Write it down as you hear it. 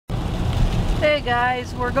Hey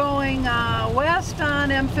guys, we're going west on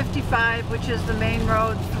M55, which is the main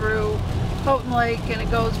road through Houghton Lake, and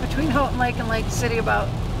it goes between Houghton Lake and Lake City about,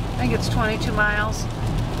 I think it's 22 miles.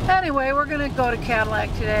 Anyway, we're going to go to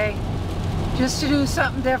Cadillac today just to do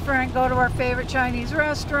something different, go to our favorite Chinese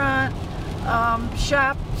restaurant,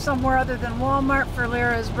 shop somewhere other than Walmart for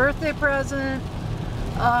Lyra's birthday present,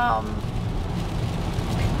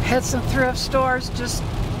 hit some thrift stores, just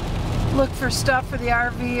look for stuff for the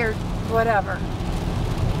RV or whatever.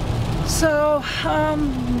 So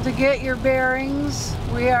to get your bearings,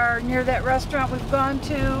 we are near that restaurant we've gone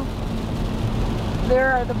to.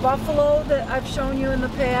 There are the buffalo that I've shown you in the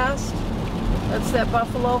past. That's that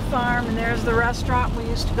buffalo farm, and there's the restaurant we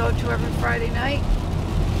used to go to every Friday night.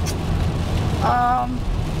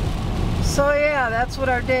 So yeah, that's what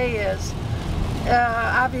our day is.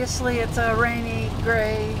 Obviously it's a rainy,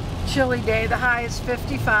 gray, chilly day. The high is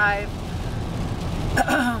 55.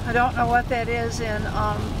 I don't know what that is in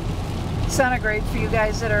centigrade for you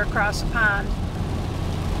guys that are across the pond.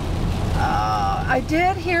 I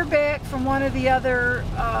did hear back from one of the other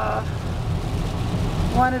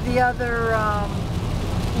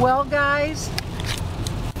well guys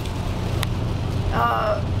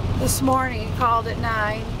this morning. He called at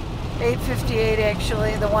 8:58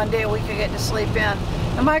 actually, the one day we could get to sleep in.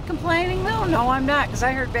 Am I complaining? No, I'm not, because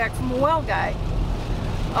I heard back from a well guy.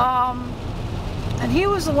 And he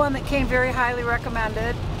was the one that came very highly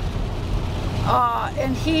recommended.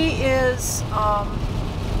 And he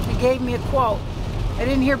gave me a quote. I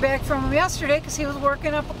didn't hear back from him yesterday because he was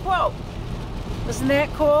working up a quote. Isn't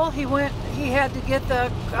that cool? He had to get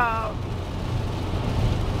the,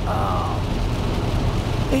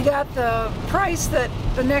 he got the price that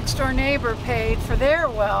the next door neighbor paid for their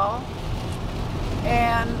well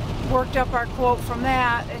and worked up our quote from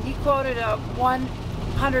that, and he quoted a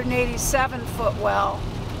 187-foot well,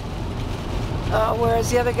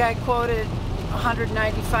 whereas the other guy quoted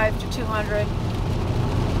 195 to 200,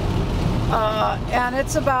 and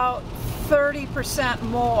it's about 30%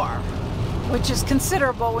 more, which is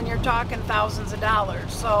considerable when you're talking thousands of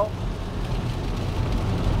dollars. So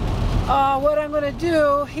what I'm going to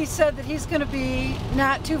do, he said that he's going to be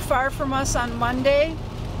not too far from us on Monday.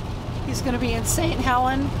 He's going to be in St.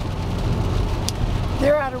 Helen.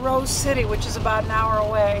 They're out of Rose City, which is about an hour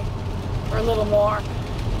away, or a little more.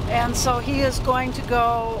 And so he is going to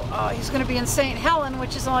go, he's going to be in St. Helen,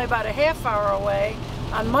 which is only about a half hour away,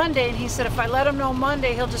 on Monday. And he said if I let him know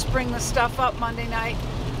Monday, he'll just bring the stuff up Monday night,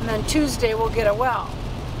 and then Tuesday we'll get a well.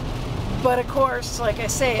 But of course, like I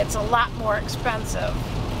say, it's a lot more expensive.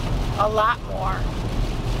 A lot more.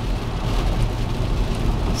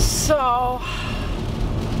 So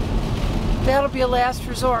that'll be a last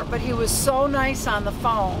resort, but he was so nice on the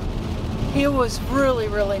phone. He was really,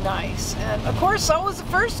 really nice. And of course, so was the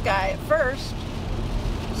first guy at first.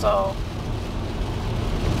 So,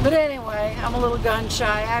 but anyway, I'm a little gun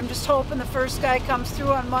shy. I'm just hoping the first guy comes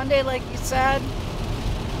through on Monday, like you said.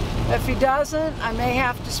 If he doesn't, I may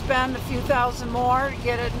have to spend a few thousand more to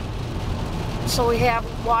get it so we have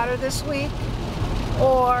water this week.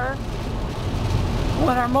 Or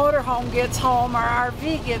when our motorhome gets home, our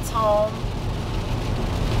RV gets home,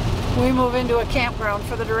 we move into a campground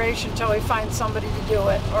for the duration until we find somebody to do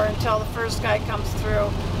it, or until the first guy comes through,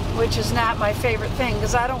 which is not my favorite thing,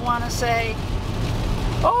 because I don't want to say,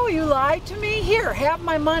 oh, you lied to me, here, have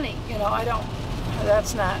my money. You know, I don't,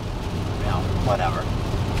 that's not, you know, whatever.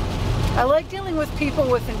 I like dealing with people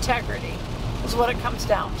with integrity, is what it comes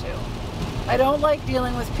down to. I don't like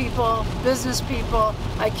dealing with people, business people,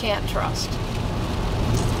 I can't trust.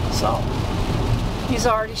 So, he's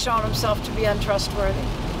already shown himself to be untrustworthy.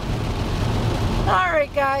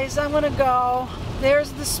 Alright guys, I'm going to go. There's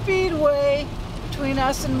the speedway between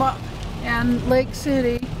us and Lake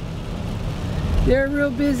City. They're real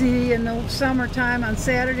busy in the summertime on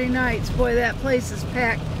Saturday nights. Boy, that place is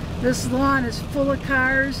packed. This lawn is full of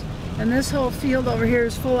cars, and this whole field over here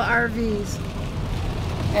is full of RVs.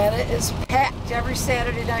 And it is packed every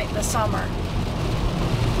Saturday night in the summer.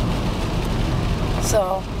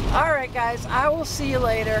 So, alright guys, I will see you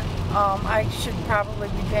later. I should probably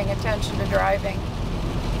be paying attention to driving.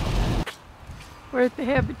 We're at the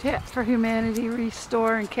Habitat for Humanity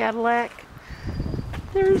Restore in Cadillac.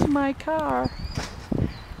 There's my car.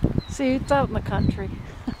 See, it's out in the country.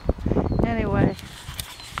 Anyway,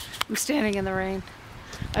 I'm standing in the rain.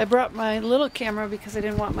 I brought my little camera because I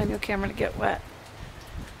didn't want my new camera to get wet.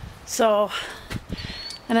 So,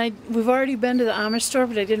 and we've already been to the Amish store,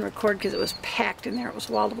 but I didn't record because it was packed in there. It was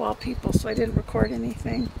wall-to-wall people, so I didn't record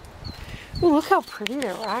anything. Ooh, look how pretty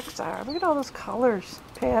their rocks are. Look at all those colors,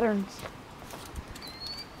 patterns.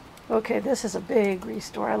 Okay, this is a big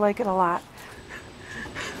restore. I like it a lot.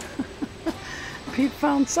 Pete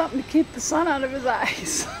found something to keep the sun out of his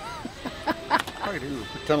eyes. I do.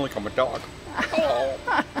 Pretend like I'm a dog.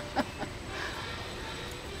 Oh.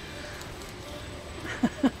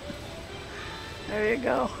 There you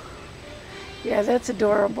go. Yeah, that's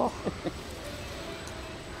adorable.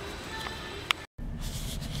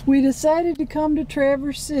 We decided to come to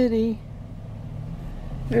Traverse City.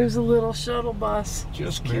 There's a little shuttle bus.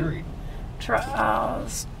 Just married.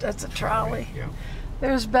 That's a trolley. Yeah.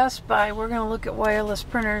 There's Best Buy. We're going to look at wireless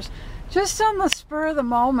printers. Just on the spur of the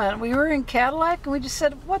moment, we were in Cadillac and we just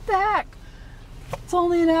said, what the heck? It's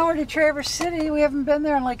only an hour to Traverse City. We haven't been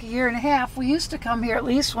there in like a year and a half. We used to come here at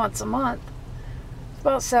least once a month. It's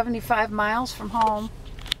about 75 miles from home.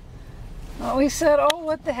 Well, we said, oh,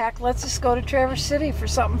 what the heck? Let's just go to Traverse City for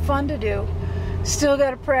something fun to do. Still got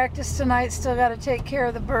to practice tonight. Still got to take care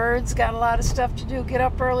of the birds. Got a lot of stuff to do. Get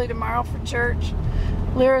up early tomorrow for church.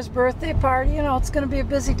 Lyra's birthday party. You know, it's going to be a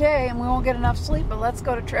busy day and we won't get enough sleep, but let's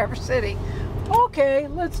go to Traverse City. Okay,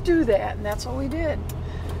 let's do that. And that's what we did.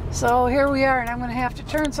 So here we are, and I'm going to have to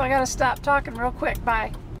turn, so I got to stop talking real quick.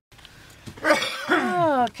 Bye.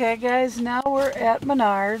 Okay, guys, now we're at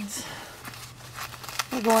Menards.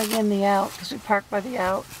 We're going in the out because we parked by the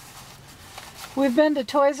out. We've been to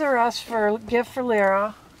Toys R Us for a gift for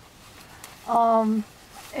Lyra. And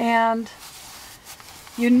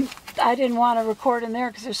I didn't want to record in there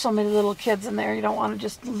because there's so many little kids in there. You don't want to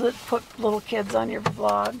just put little kids on your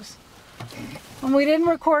vlogs. And we didn't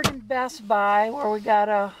record in Best Buy where we got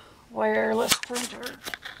a wireless printer,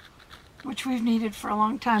 which we've needed for a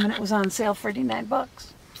long time, and it was on sale for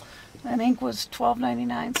 $89. And ink was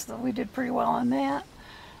 $12.99, so we did pretty well on that.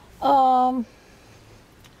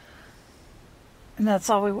 And that's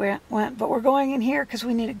all we went. But we're going in here because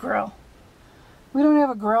we need a grill. We don't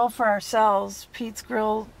have a grill for ourselves. Pete's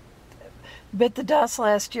grill bit the dust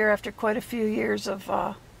last year after quite a few years of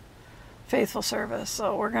faithful service.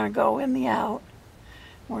 So we're going to go in the out.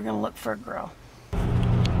 We're going to look for a grill.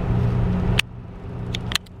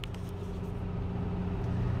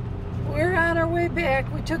 We're on our way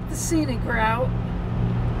back. We took the scenic route.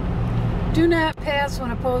 Do not pass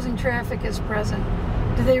when opposing traffic is present.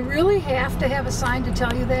 Do they really have to have a sign to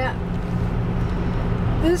tell you that?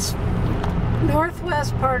 This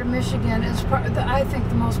northwest part of Michigan is, I think,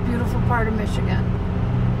 the most beautiful part of Michigan.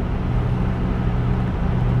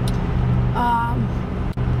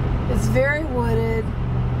 It's very wooded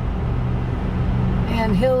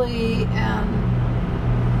and hilly, and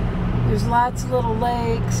there's lots of little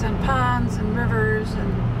lakes and ponds and rivers,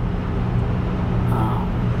 and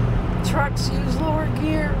trucks use lower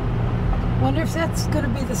gear. Wonder if that's going to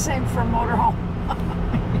be the same for a motorhome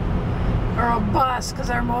or a bus, because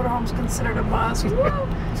our motorhome's considered a bus. It's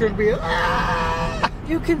going to be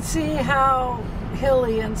You can see how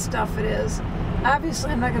hilly and stuff it is. Obviously,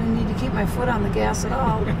 I'm not going to need to keep my foot on the gas at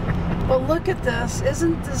all. But look at this.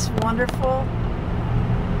 Isn't this wonderful?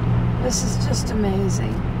 This is just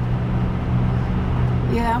amazing.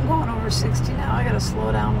 Yeah, I'm going over 60 now. I got to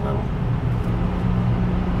slow down a little.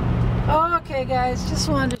 Okay, guys, just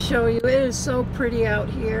wanted to show you. It is so pretty out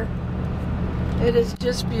here. It is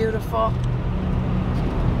just beautiful.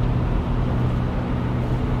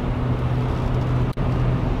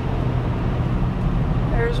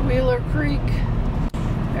 There's Wheeler Creek.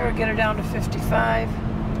 There, we'll get her down to 55.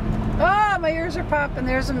 Ah, my ears are popping.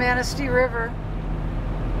 There's the Manistee River.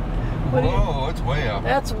 Whoa, it's way up.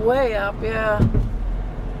 That's way up, yeah.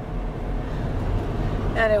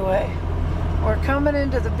 Anyway, we're coming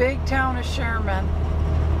into the big town of Sherman.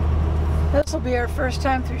 This will be our first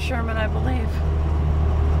time through Sherman, I believe.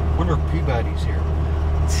 Wonder if Peabody's here.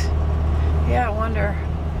 Yeah, I wonder.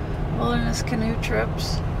 Wilderness canoe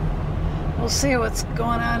trips. We'll see what's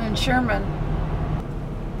going on in Sherman.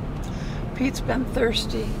 Pete's been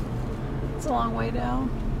thirsty. It's a long way down.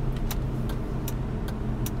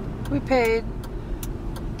 We paid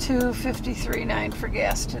 $2.53.9 for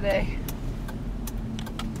gas today.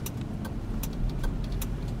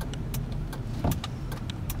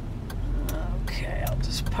 Okay, I'll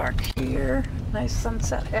just park here. Nice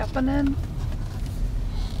sunset happening.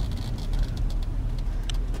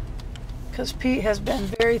 Because Pete has been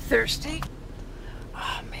very thirsty.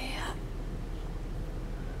 Oh man.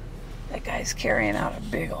 That guy's carrying out a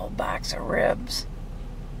big old box of ribs.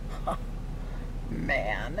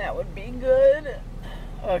 Man, that would be good.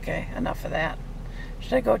 Okay, enough of that.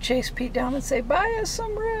 Should I go chase Pete down and say, buy us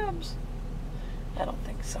some ribs? I don't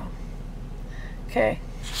think so. Okay.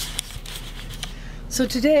 So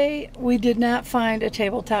today we did not find a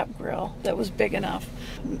tabletop grill that was big enough.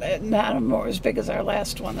 Not as big as our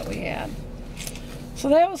last one that we had. So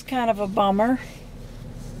that was kind of a bummer.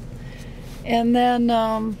 And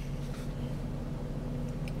then,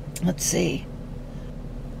 let's see.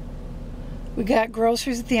 We got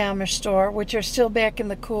groceries at the Amish store, which are still back in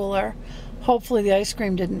the cooler. Hopefully the ice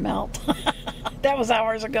cream didn't melt. That was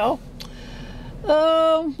hours ago.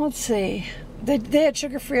 Let's see. They had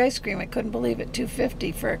sugar-free ice cream. I couldn't believe it.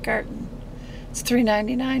 $2.50 for a carton. It's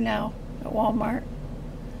 $3.99 now at Walmart.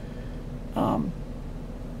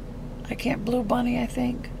 I can't Blue Bunny, I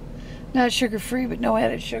think. Not sugar-free, but no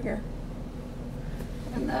added sugar.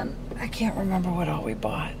 And then I can't remember what all we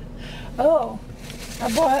bought. Oh,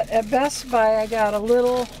 I bought at Best Buy. I got a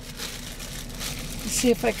little. Let's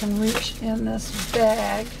see if I can reach in this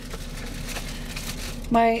bag.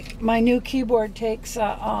 My new keyboard takes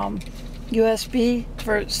USB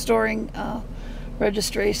for storing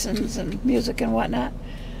registrations and music and whatnot.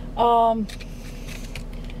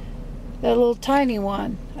 That little tiny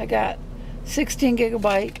one, I got 16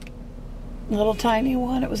 gigabyte, little tiny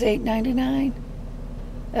one. It was $8.99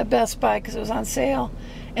 at Best Buy because it was on sale.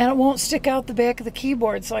 And it won't stick out the back of the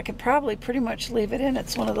keyboard, so I could probably pretty much leave it in.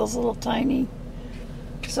 It's one of those little tiny.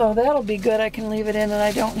 So that'll be good. I can leave it in and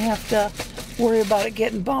I don't have to worry about it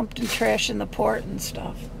getting bumped and trashing the port and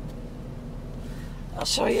stuff. I'll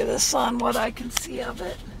show you this on what I can see of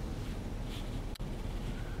it.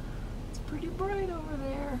 It's pretty bright over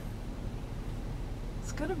there.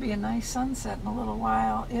 It's going to be a nice sunset in a little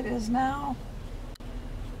while. It is now.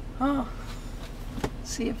 Oh,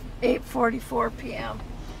 see if 8:44 p.m.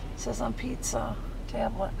 It says on Pete's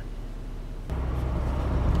tablet.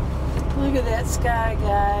 Look at that sky,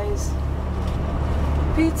 guys.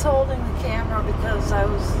 Pete's holding the camera because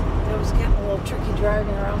it was getting a little tricky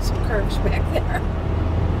driving around some curves back there.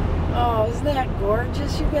 Oh, isn't that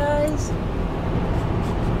gorgeous, you guys?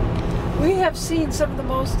 We have seen some of the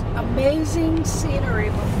most amazing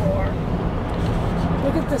scenery before.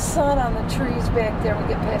 Look at the sun on the trees back there. We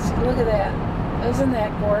get past it. Look at that. Isn't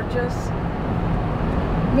that gorgeous?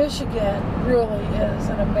 Michigan really is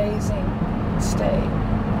an amazing state.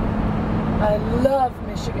 I love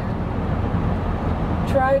Michigan.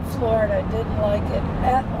 Tried Florida, didn't like it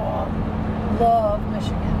at all. Love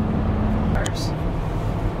Michigan.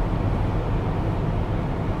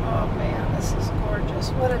 Oh man, this is gorgeous.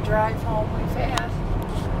 What a drive home we've had.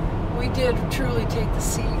 We did truly take the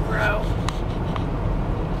scenic route.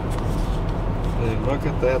 Hey, look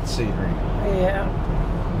at that scenery. Yeah.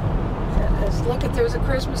 Look at, there's a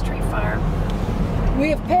Christmas tree farm. We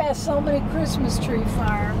have passed so many Christmas tree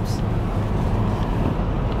farms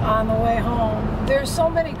on the way home. There's so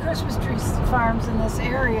many Christmas tree farms in this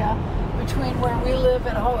area between where we live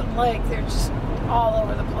and Houghton Lake. They're just all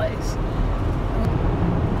over the place.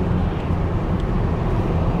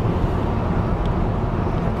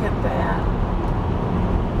 Look at that.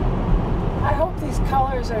 I hope these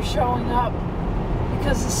colors are showing up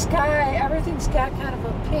because the sky, everything's got kind of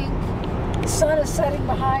a pink. The sun is setting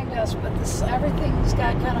behind us, but everything's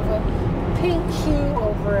got kind of a pink hue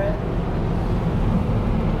over it.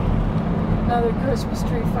 Another Christmas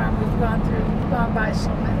tree farm we've gone through. We've gone by so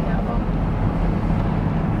many of them.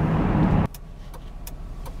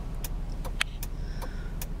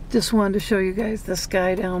 Just wanted to show you guys the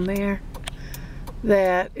sky down there.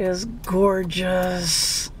 That is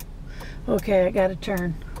gorgeous. Okay, I gotta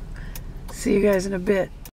turn. See you guys in a bit.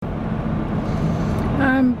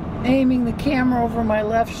 I'm aiming the camera over my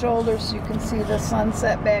left shoulder so you can see the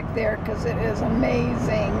sunset back there because it is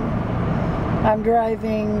amazing. I'm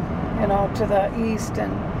driving, you know, to the east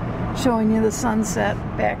and showing you the sunset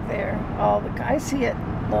back there. I see it,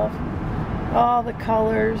 love. All the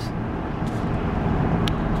colors.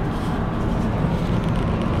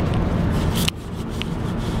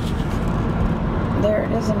 There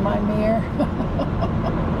it is in my mirror.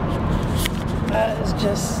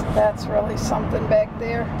 That's really something back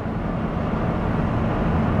there.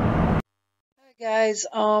 Hi guys,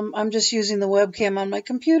 I'm just using the webcam on my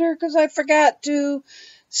computer because I forgot to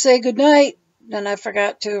say goodnight and I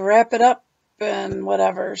forgot to wrap it up and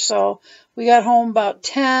whatever. So we got home about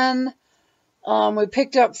 10. We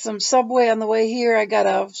picked up some Subway on the way here. I got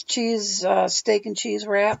a steak and cheese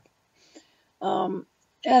wrap.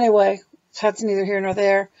 Anyway, that's neither here nor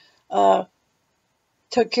there.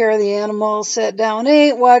 Took care of the animals, sat down,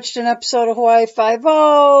 ate, watched an episode of Hawaii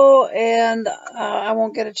Five-0, and I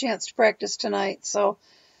won't get a chance to practice tonight, so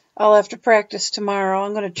I'll have to practice tomorrow.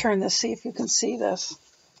 I'm going to turn this, see if you can see this.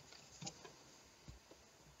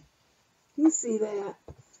 You see that?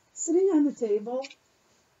 Sitting on the table. That's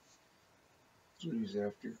what he's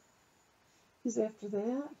after. He's after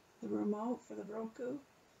that? The remote for the Roku?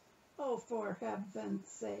 Oh, for heaven's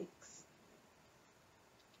sakes.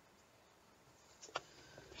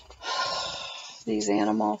 these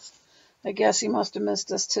animals. I guess he must have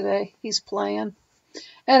missed us today. He's playing.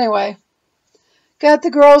 Anyway, got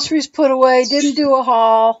the groceries put away. Didn't do a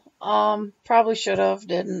haul. Probably should have.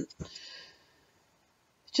 Didn't.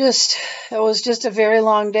 It was just a very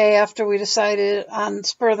long day after we decided on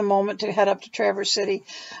spur of the moment to head up to Traverse City.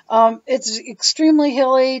 It's extremely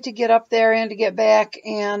hilly to get up there and to get back,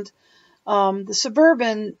 and the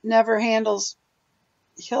Suburban never handles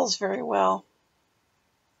hills very well.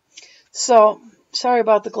 So, sorry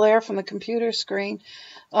about the glare from the computer screen.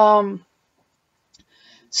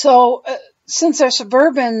 Since our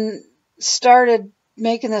Suburban started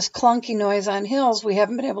making this clunky noise on hills, we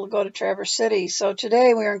haven't been able to go to Traverse City. So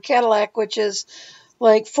today we were in Cadillac, which is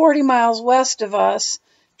like 40 miles west of us.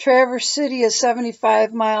 Traverse City is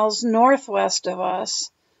 75 miles northwest of us.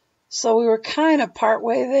 So we were kind of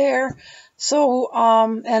partway there. So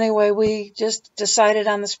anyway, we just decided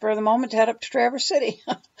on the spur of the moment to head up to Traverse City.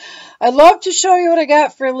 I'd love to show you what I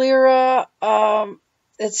got for Lyra.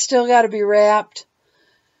 It's still got to be wrapped.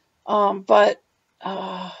 But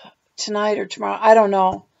tonight or tomorrow, I don't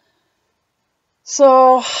know.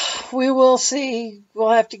 So we will see. We'll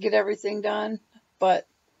have to get everything done. But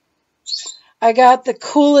I got the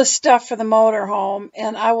coolest stuff for the motorhome,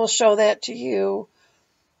 and I will show that to you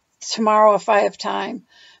tomorrow if I have time,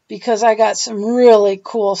 because I got some really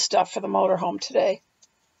cool stuff for the motorhome today.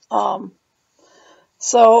 I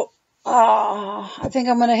think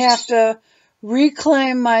I'm going to have to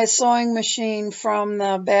reclaim my sewing machine from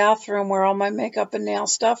the bathroom where all my makeup and nail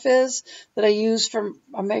stuff is that I use for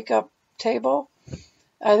a makeup table.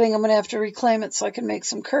 I think I'm going to have to reclaim it so I can make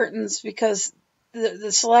some curtains, because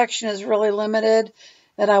the selection is really limited,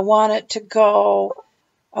 and I want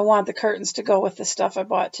the curtains to go with the stuff I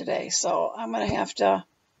bought today. So I'm going to have to,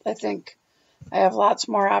 I think I have lots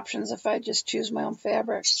more options if I just choose my own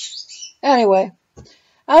fabric. Anyway,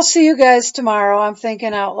 I'll see you guys tomorrow. I'm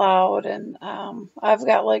thinking out loud, and I've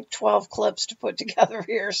got like 12 clips to put together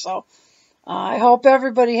here. So I hope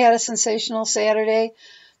everybody had a sensational Saturday.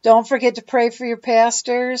 Don't forget to pray for your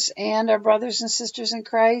pastors and our brothers and sisters in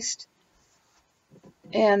Christ,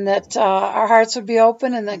 and that our hearts would be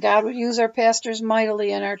open, and that God would use our pastors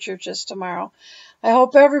mightily in our churches tomorrow. I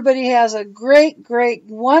hope everybody has a great, great,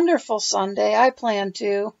 wonderful Sunday. I plan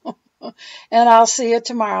to. And I'll see you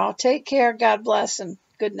tomorrow. Take care. God bless, and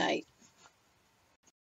good night.